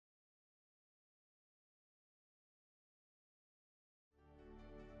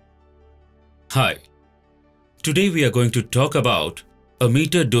Hi, today we are going to talk about a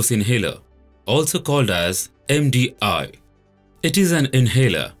metered dose inhaler, also called as MDI. It is an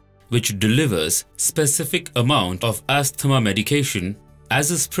inhaler which delivers specific amount of asthma medication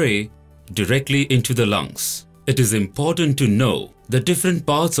as a spray directly into the lungs. It is important to know the different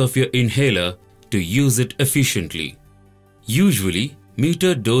parts of your inhaler to use it efficiently. Usually,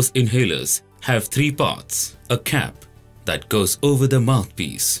 metered dose inhalers have three parts: a cap that goes over the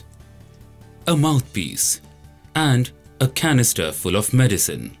mouthpiece, a mouthpiece, and a canister full of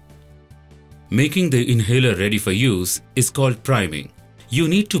medicine. Making the inhaler ready for use is called priming. You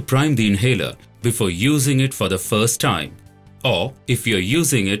need to prime the inhaler before using it for the first time, or if you're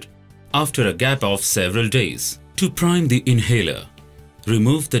using it after a gap of several days. To prime the inhaler,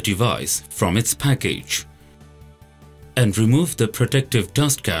 remove the device from its package and remove the protective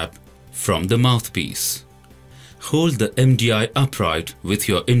dust cap from the mouthpiece. Hold the MDI upright with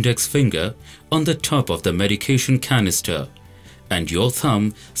your index finger on the top of the medication canister and your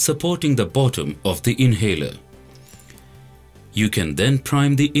thumb supporting the bottom of the inhaler. You can then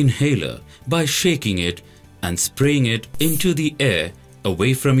prime the inhaler by shaking it and spraying it into the air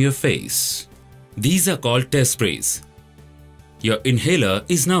away from your face. These are called test sprays. Your inhaler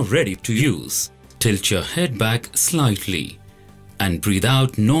is now ready to use. Tilt your head back slightly and breathe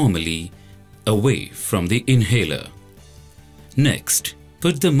out normally away from the inhaler. Next,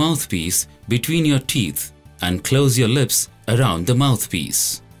 put the mouthpiece between your teeth and close your lips around the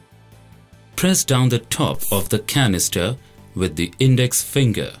mouthpiece. Press down the top of the canister with the index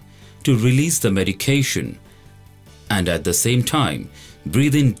finger to release the medication, and at the same time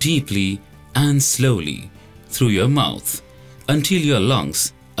breathe in deeply and slowly through your mouth until your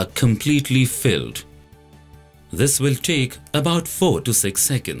lungs are completely filled. This will take about 4 to 6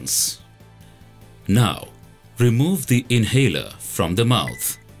 seconds. Now, remove the inhaler from the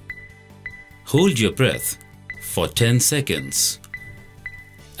mouth. Hold your breath for 10 seconds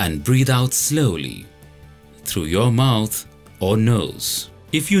and breathe out slowly through your mouth or nose.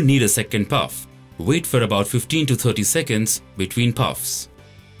 If you need a second puff, wait for about 15 to 30 seconds between puffs.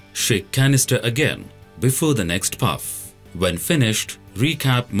 Shake canister again before the next puff. When finished,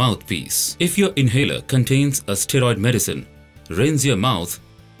 recap mouthpiece. If your inhaler contains a steroid medicine, rinse your mouth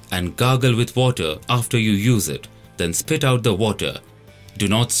and gargle with water after you use it. Then spit out the water. Do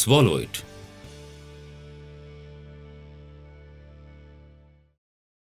not swallow it.